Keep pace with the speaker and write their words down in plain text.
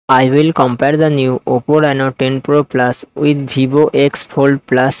I will compare the new Oppo Reno 10 Pro Plus with Vivo X Fold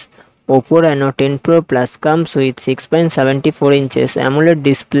Plus. Oppo Reno 10 Pro Plus comes with 6.74 inches AMOLED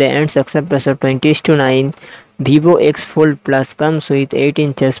display and success ratio 20:9. Vivo X Fold Plus comes with 8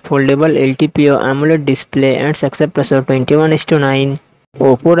 inches foldable LTPO AMOLED display and success ratio 21:9.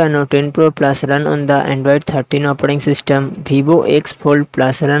 Oppo Reno 10 Pro Plus run on the Android 13 operating system. Vivo X Fold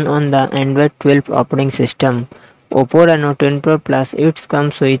Plus run on the Android 12 operating system. Oppo Reno 10 Pro Plus it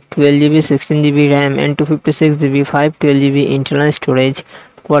comes with 12GB 16GB RAM and 256GB 512GB internal storage.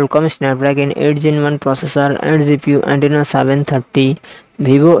 Qualcomm Snapdragon 8 Gen 1 processor and GPU Adreno 730.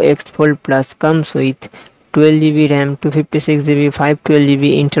 Vivo X Fold Plus comes with 12GB RAM, 256GB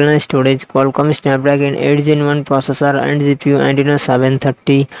 512GB internal storage. Qualcomm Snapdragon 8 Gen 1 processor and GPU Adreno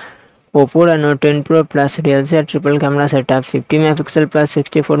 730. Oppo Reno 10 Pro Plus real set triple camera setup 50 MP plus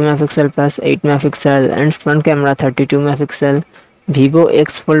 64 MP plus 8 MP and front camera 32 MP. Vivo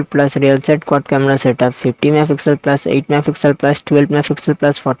X Fold Plus real set quad camera setup 50 MP plus 8 MP plus 12 MP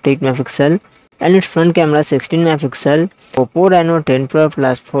plus 48 MP and its front camera 16 MP. Oppo Reno 10 Pro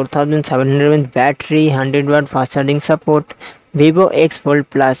Plus 4700 mAh battery, 100 watt fast charging support. Vivo X Fold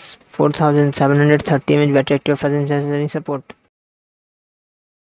Plus 4730 mAh battery, active fast charging support.